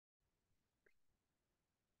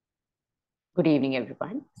Good evening,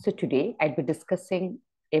 everyone. So today I'll be discussing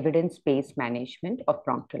evidence-based management of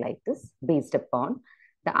bronchiolitis based upon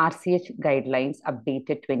the RCH guidelines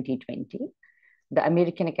updated 2020, the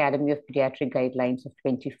American Academy of Pediatric Guidelines of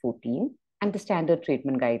 2014, and the standard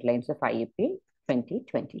treatment guidelines of IAP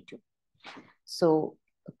 2022. So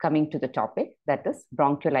coming to the topic, that is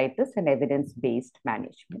bronchiolitis and evidence-based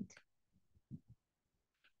management.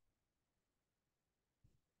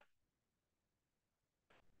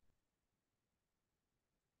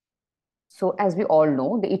 So as we all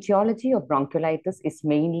know, the etiology of bronchiolitis is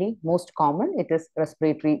mainly most common. It is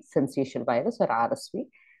respiratory syncytial virus or RSV,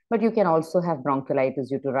 but you can also have bronchiolitis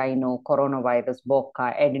due to rhino, coronavirus,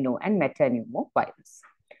 Boca, adeno, and metapneumovirus.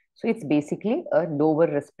 So it's basically a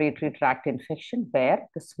lower respiratory tract infection where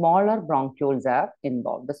the smaller bronchioles are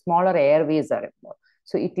involved, the smaller airways are involved.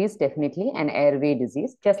 So it is definitely an airway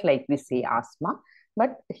disease, just like we say asthma,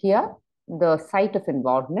 but here the site of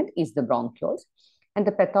involvement is the bronchioles. And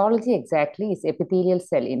the pathology exactly is epithelial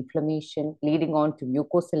cell inflammation leading on to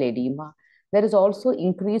mucosal edema. There is also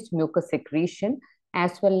increased mucus secretion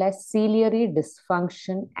as well as ciliary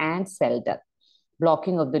dysfunction and cell death.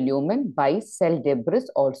 Blocking of the lumen by cell debris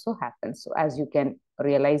also happens. So as you can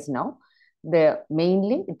realize now,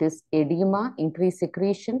 mainly it is edema, increased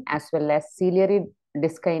secretion, as well as ciliary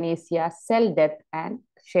dyskinesia, cell death, and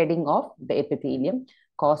shedding of the epithelium,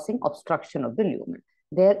 causing obstruction of the lumen.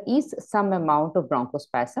 There is some amount of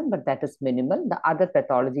bronchospasm, but that is minimal. The other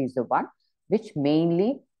pathology is the one which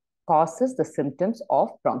mainly causes the symptoms of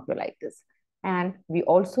bronchiolitis. And we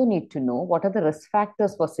also need to know what are the risk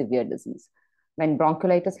factors for severe disease. When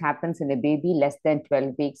bronchiolitis happens in a baby less than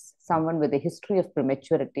 12 weeks, someone with a history of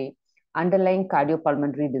prematurity, underlying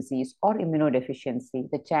cardiopulmonary disease, or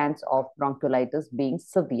immunodeficiency, the chance of bronchiolitis being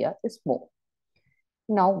severe is more.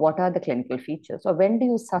 Now, what are the clinical features? Or when do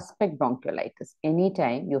you suspect bronchiolitis?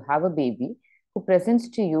 Anytime you have a baby who presents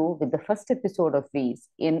to you with the first episode of wheeze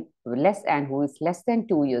who is less than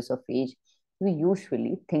 2 years of age, we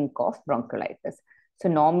usually think of bronchiolitis. So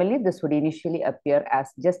normally this would initially appear as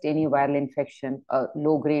just any viral infection, a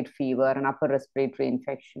low-grade fever, an upper respiratory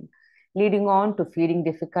infection, leading on to feeding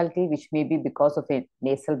difficulty, which may be because of a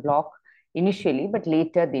nasal block initially, but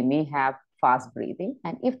later they may have fast breathing.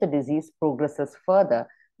 And if the disease progresses further,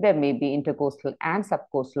 there may be intercostal and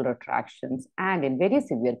subcostal retractions. And in very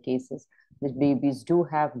severe cases, the babies do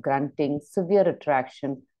have grunting, severe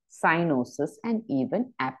retraction, cyanosis, and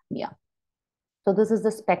even apnea. So this is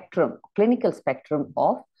the spectrum, clinical spectrum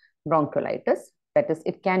of bronchiolitis. That is,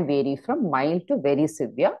 it can vary from mild to very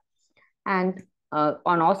severe. And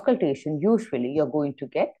on auscultation, usually you're going to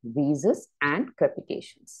get wheezes and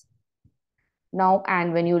crepitations. Now,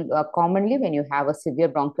 and when you commonly, when you have a severe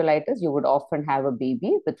bronchiolitis, you would often have a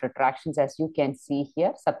baby with retractions, as you can see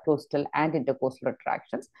here, subcostal and intercostal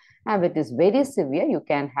retractions. And if it is very severe, you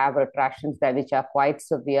can have retractions that which are quite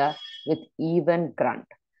severe with even grunt.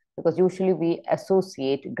 Because usually we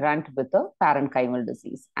associate grunt with a parenchymal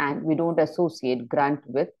disease, and we don't associate grunt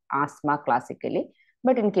with asthma classically.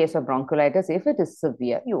 But in case of bronchiolitis, if it is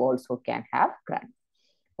severe, you also can have grunt.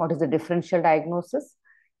 What is the differential diagnosis?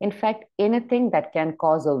 In fact, anything that can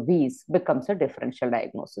cause a wheeze becomes a differential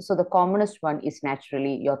diagnosis. So the commonest one is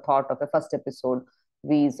naturally your thought of a first episode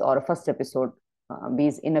wheeze or a first episode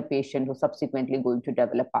wheeze in a patient who's subsequently going to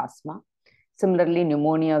develop asthma. Similarly,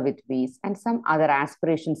 pneumonia with wheeze and some other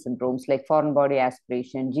aspiration syndromes like foreign body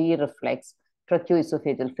aspiration, GE reflex,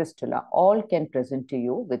 tracheoesophageal fistula, all can present to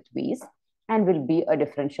you with wheeze and will be a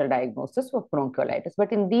differential diagnosis for bronchiolitis.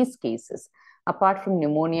 But in these cases, apart from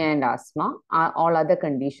pneumonia and asthma, all other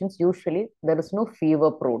conditions, usually there is no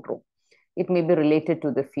fever prodrome. It may be related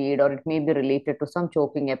to the feed, or it may be related to some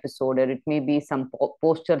choking episode, or it may be some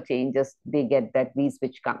posture changes. They get that wheeze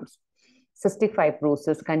which comes. Cystic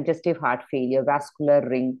fibrosis, congestive heart failure, vascular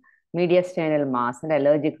ring, mediastinal mass, and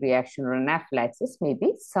allergic reaction or anaphylaxis may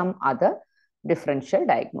be some other differential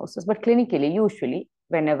diagnosis. But clinically, usually,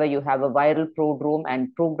 whenever you have a viral prodrome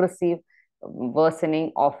and progressive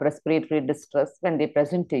worsening of respiratory distress, when they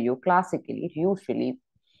present to you classically, usually,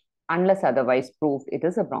 unless otherwise proved, it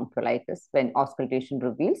is a bronchiolitis when auscultation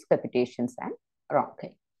reveals crepitations and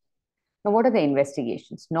rhonchi. Now, what are the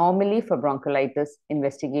investigations? Normally for bronchiolitis,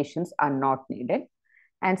 investigations are not needed.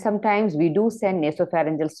 And sometimes we do send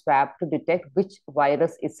nasopharyngeal swab to detect which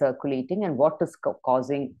virus is circulating and what is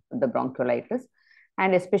causing the bronchiolitis.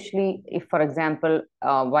 And especially if, for example,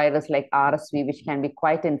 a virus like RSV, which can be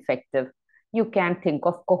quite infective, you can think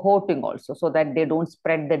of cohorting also so that they don't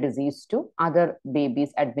spread the disease to other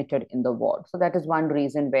babies admitted in the ward. So that is one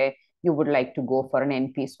reason where you would like to go for an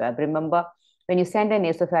NP swab. Remember, When you send a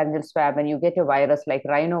nasopharyngeal swab and you get a virus like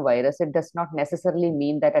rhinovirus, it does not necessarily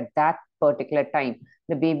mean that at that particular time,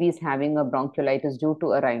 the baby is having a bronchiolitis due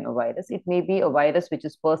to a rhinovirus. It may be a virus which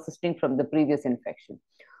is persisting from the previous infection.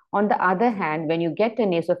 On the other hand, when you get a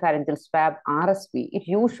nasopharyngeal swab RSV, it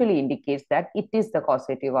usually indicates that it is the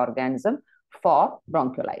causative organism for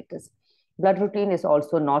bronchiolitis. Blood routine is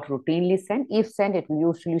also not routinely sent. If sent, it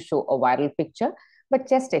will usually show a viral picture, but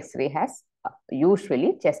chest X-ray has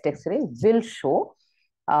usually chest X-ray will show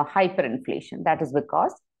hyperinflation. That is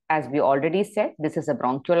because, as we already said, this is a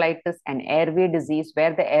bronchiolitis, an airway disease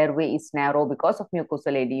where the airway is narrow because of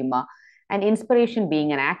mucosal edema. And inspiration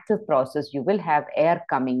being an active process, you will have air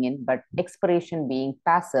coming in, but expiration being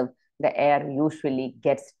passive, the air usually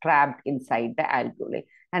gets trapped inside the alveoli.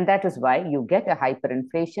 And that is why you get a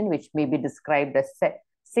hyperinflation, which may be described as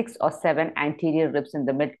 6 or 7 anterior ribs in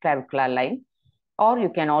the mid-clavicular line. Or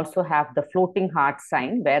you can also have the floating heart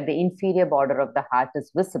sign where the inferior border of the heart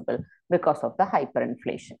is visible because of the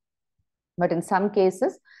hyperinflation. But in some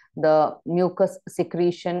cases, the mucus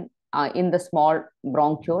secretion in the small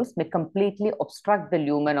bronchioles may completely obstruct the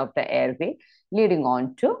lumen of the airway, leading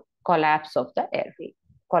on to collapse of the airway,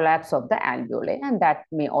 collapse of the alveoli, and that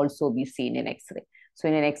may also be seen in X-ray. So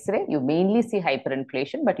in an X-ray, you mainly see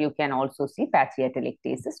hyperinflation, but you can also see patchy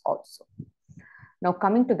atelectasis also. Now,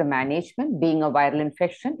 coming to the management, being a viral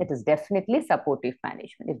infection, it is definitely supportive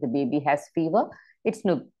management. If the baby has fever, it's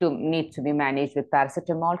needs to be managed with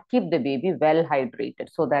paracetamol. Keep the baby well hydrated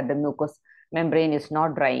so that the mucous membrane is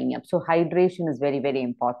not drying up. So hydration is very, very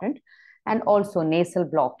important. And also nasal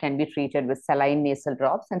block can be treated with saline nasal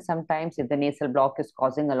drops. And sometimes if the nasal block is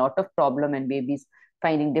causing a lot of problem and babies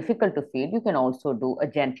finding difficult to feed, you can also do a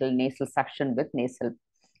gentle nasal suction with nasal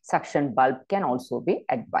suction bulb can also be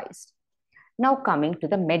advised. Now coming to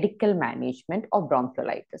the medical management of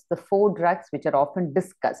bronchiolitis, the 4 drugs which are often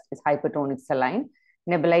discussed is hypertonic saline,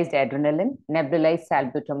 nebulized adrenaline, nebulized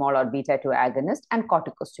salbutamol or beta-2 agonist, and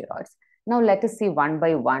corticosteroids. Now let us see one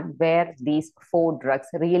by one where these 4 drugs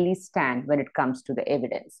really stand when it comes to the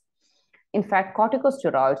evidence. In fact,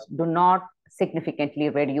 corticosteroids do not significantly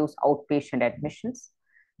reduce outpatient admissions,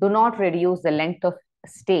 do not reduce the length of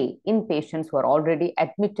stay in patients who are already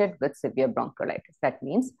admitted with severe bronchiolitis. That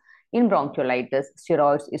means in bronchiolitis,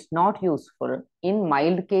 steroids is not useful in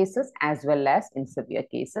mild cases as well as in severe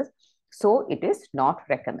cases. So it is not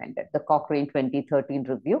recommended. The Cochrane 2013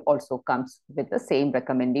 review also comes with the same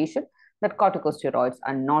recommendation that corticosteroids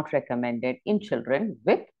are not recommended in children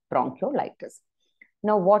with bronchiolitis.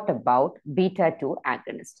 Now, what about beta-2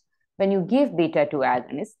 agonist? When you give beta-2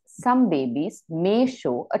 agonist, some babies may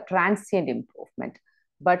show a transient improvement,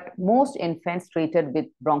 but most infants treated with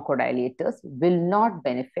bronchodilators will not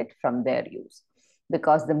benefit from their use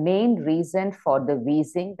because the main reason for the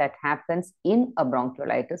wheezing that happens in a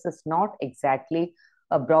bronchiolitis is not exactly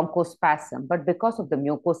a bronchospasm, but because of the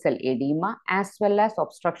mucosal edema as well as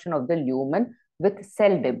obstruction of the lumen with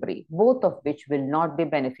cell debris, both of which will not be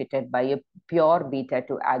benefited by a pure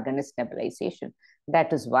beta-2 agonist nebulization.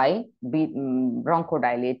 That is why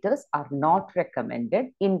bronchodilators are not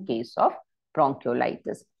recommended in case of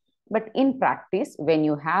bronchiolitis. But in practice, when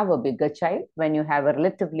you have a bigger child, when you have a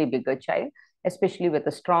relatively bigger child, especially with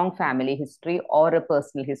a strong family history or a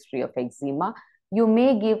personal history of eczema, you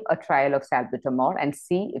may give a trial of salbutamol and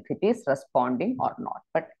see if it is responding or not.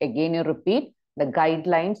 But again, you repeat, the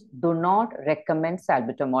guidelines do not recommend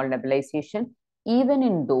salbutamol nebulization even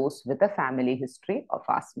in those with a family history of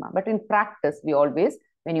asthma. But in practice, we always,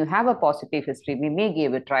 when you have a positive history, we may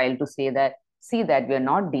give a trial to see that we are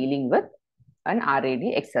not dealing with an RAD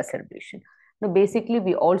exacerbation. Now, basically,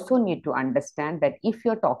 we also need to understand that if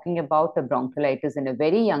you're talking about a bronchiolitis in a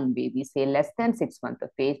very young baby, say less than 6 months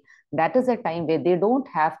of age, that is a time where they don't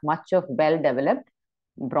have much of well-developed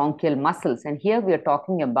bronchial muscles. And here we are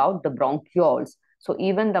talking about the bronchioles. So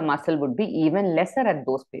even the muscle would be even lesser at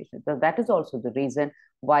those patients. So that is also the reason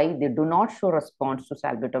why they do not show response to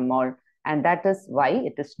salbutamol. And that is why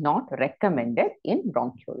it is not recommended in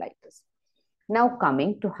bronchiolitis. Now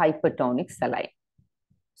coming to hypertonic saline.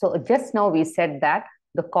 So just now we said that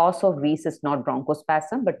the cause of wheeze is not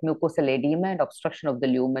bronchospasm, but mucosal edema and obstruction of the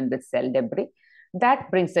lumen with cell debris. That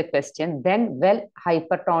brings the question, then will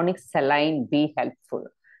hypertonic saline be helpful?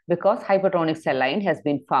 Because hypertonic saline has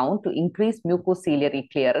been found to increase mucociliary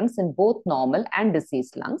clearance in both normal and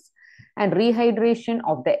diseased lungs. And rehydration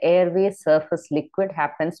of the airway surface liquid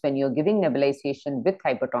happens when you're giving nebulization with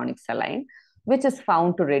hypertonic saline, which is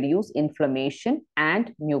found to reduce inflammation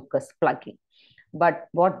and mucus plugging. But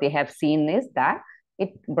what they have seen is that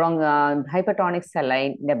hypertonic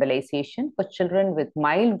saline nebulization for children with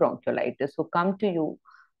mild bronchiolitis who come to you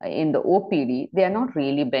in the OPD, they are not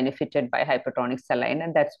really benefited by hypertonic saline,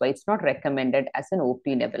 and that's why it's not recommended as an OP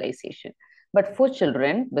nebulization. But for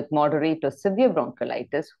children with moderate to severe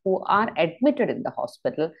bronchiolitis who are admitted in the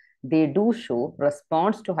hospital, they do show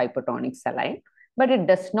response to hypertonic saline, but it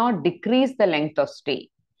does not decrease the length of stay,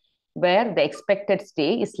 where the expected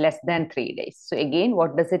stay is less than 3 days. So again,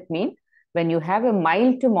 what does it mean? When you have a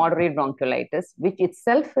mild to moderate bronchiolitis, which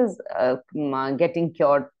itself is getting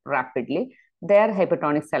cured rapidly, there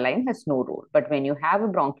hypertonic saline has no role. But when you have a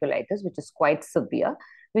bronchiolitis, which is quite severe,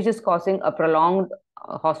 which is causing a prolonged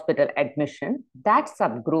hospital admission, that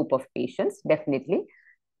subgroup of patients definitely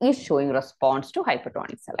is showing response to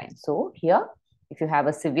hypertonic saline. So here, if you have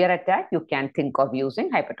a severe attack, you can think of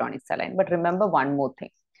using hypertonic saline. But remember one more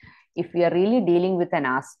thing. If we are really dealing with an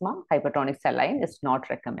asthma, hypertonic saline is not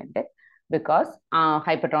recommended, because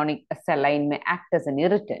hypertonic saline may act as an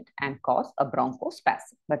irritant and cause a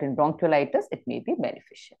bronchospasm. But in bronchiolitis, it may be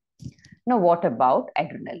beneficial. Now, what about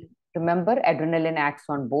adrenaline? Remember, adrenaline acts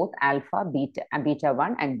on both alpha, beta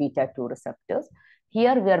 1 and beta 2 receptors.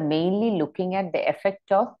 Here, we are mainly looking at the effect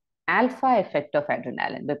of alpha effect of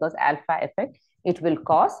adrenaline, because alpha effect, it will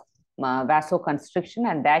cause vasoconstriction,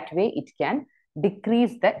 and that way it can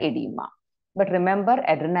decrease the edema. But remember,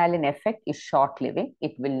 adrenaline effect is short-living.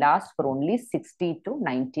 It will last for only 60 to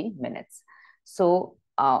 90 minutes. So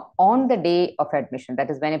on the day of admission, that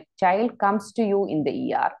is when a child comes to you in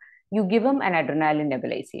the ER, you give him an adrenaline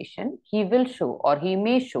nebulization, he will show, or he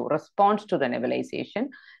may show response to the nebulization,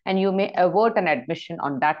 and you may avert an admission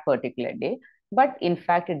on that particular day. But in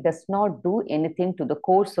fact, it does not do anything to the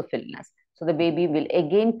course of illness. So the baby will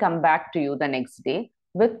again come back to you the next day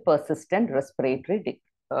with persistent respiratory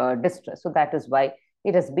distress. So that is why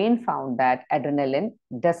it has been found that adrenaline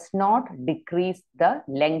does not decrease the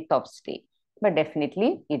length of stay, but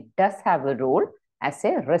definitely it does have a role as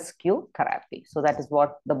a rescue therapy. So that is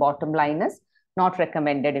what the bottom line is. Not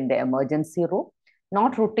recommended in the emergency room,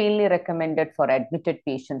 not routinely recommended for admitted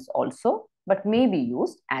patients also, but may be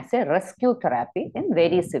used as a rescue therapy in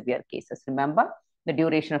very severe cases. Remember, the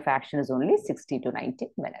duration of action is only 60 to 90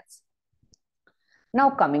 minutes.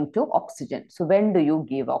 Now coming to oxygen. So when do you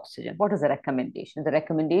give oxygen? What is the recommendation? The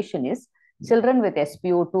recommendation is children with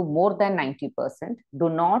SpO2 more than 90% do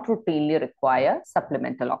not routinely require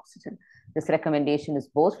supplemental oxygen. This recommendation is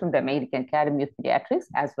both from the American Academy of Pediatrics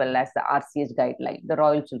as well as the RCH guideline, the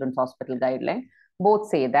Royal Children's Hospital guideline. Both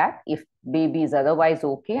say that if baby is otherwise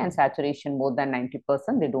okay and saturation more than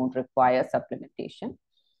 90%, they don't require supplementation.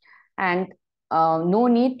 And no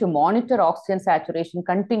need to monitor oxygen saturation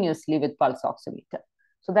continuously with pulse oximeter.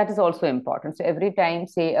 So that is also important. So every time,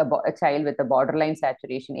 say a child with a borderline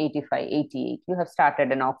saturation, 85, 88, you have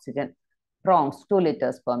started an oxygen prongs 2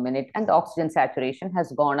 liters per minute, and the oxygen saturation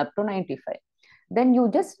has gone up to 95. Then you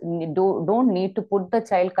just don't need to put the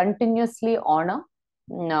child continuously on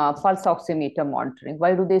a pulse oximeter monitoring.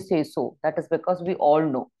 Why do they say so? That is because we all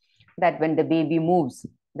know that when the baby moves,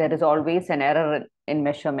 there is always an error in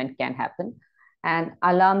measurement can happen, and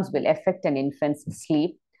alarms will affect an infant's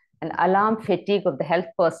sleep, and alarm fatigue of the health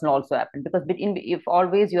person also happen, because if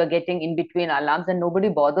always you are getting in between alarms and nobody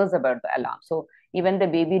bothers about the alarm, so even the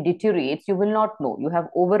baby deteriorates, you will not know. You have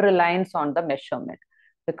over reliance on the measurement,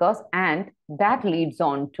 and that leads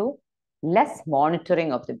on to less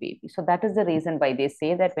monitoring of the baby. So that is the reason why they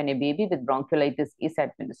say that when a baby with bronchiolitis is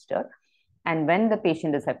administered, and when the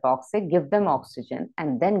patient is hypoxic, give them oxygen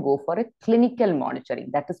and then go for a clinical monitoring.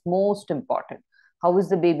 That is most important. How is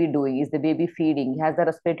the baby doing? Is the baby feeding? Has the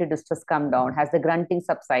respiratory distress come down? Has the grunting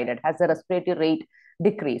subsided? Has the respiratory rate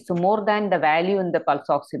decreased? So more than the value in the pulse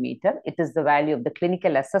oximeter, it is the value of the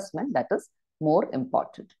clinical assessment that is more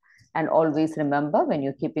important. And always remember, when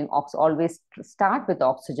you're keeping always start with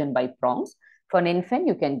oxygen by prongs. For an infant,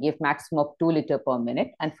 you can give maximum of 2 liters per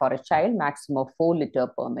minute, and for a child, maximum of 4 liters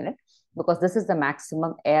per minute, because this is the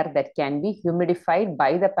maximum air that can be humidified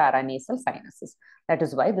by the paranasal sinuses. That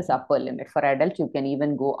is why this upper limit. For adults, you can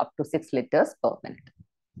even go up to 6 liters per minute.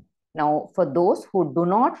 Now, for those who do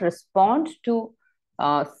not respond to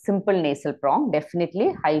simple nasal prong,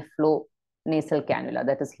 definitely high flow nasal cannula,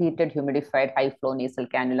 that is heated, humidified, high flow nasal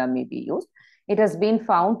cannula may be used. It has been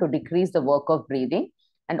found to decrease the work of breathing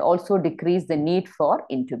and also decrease the need for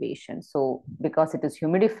intubation. So because it is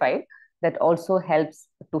humidified, that also helps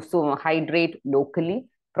to hydrate locally,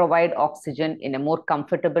 provide oxygen in a more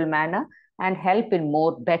comfortable manner, and help in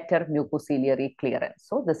better mucociliary clearance.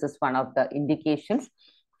 So this is one of the indications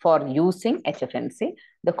for using HFNC.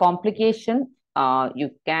 The complication,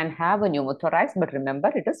 you can have a pneumothorax, but remember,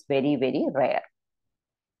 it is very, very rare.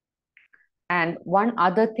 And one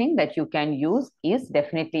other thing that you can use is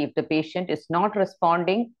definitely if the patient is not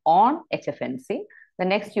responding on HFNC, The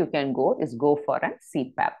next you can go for a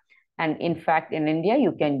CPAP. And in fact, in India,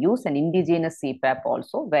 you can use an indigenous CPAP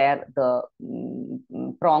also, where the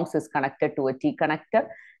prongs is connected to a T connector,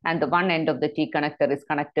 and the one end of the T connector is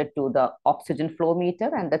connected to the oxygen flow meter,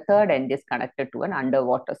 and the third end is connected to an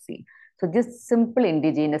underwater seal. So this simple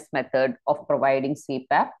indigenous method of providing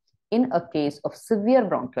CPAP, in a case of severe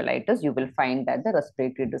bronchiolitis, you will find that the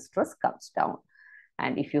respiratory distress comes down.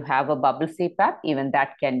 And if you have a bubble CPAP, even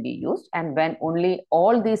that can be used. And when only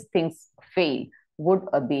all these things fail, would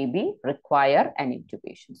a baby require an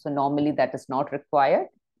intubation? So normally that is not required.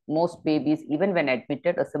 Most babies, even when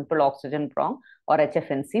admitted, a simple oxygen prong or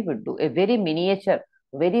HFNC would do. A very miniature,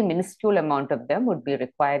 very minuscule amount of them would be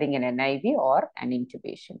requiring an NIV or an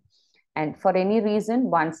intubation. And for any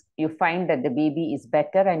reason, once you find that the baby is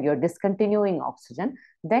better and you're discontinuing oxygen,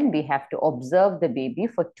 then we have to observe the baby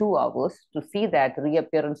for 2 hours to see that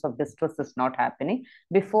reappearance of distress is not happening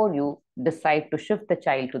before you decide to shift the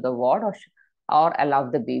child to the ward or allow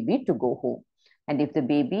the baby to go home. And if the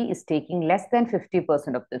baby is taking less than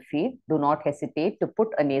 50% of the feed, do not hesitate to put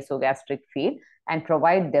a nasogastric feed and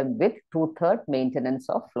provide them with 2/3 maintenance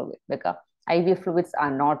of fluid, because IV fluids are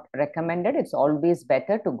not recommended. It's always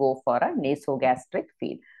better to go for a nasogastric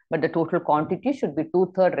feed. But the total quantity should be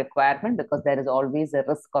 2/3 requirement, because there is always a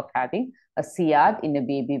risk of having a CR in a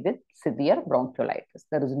baby with severe bronchiolitis.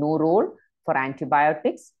 There is no role for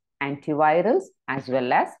antibiotics, antivirals, as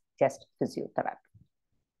well as chest physiotherapy.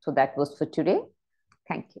 So that was for today.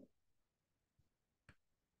 Thank you.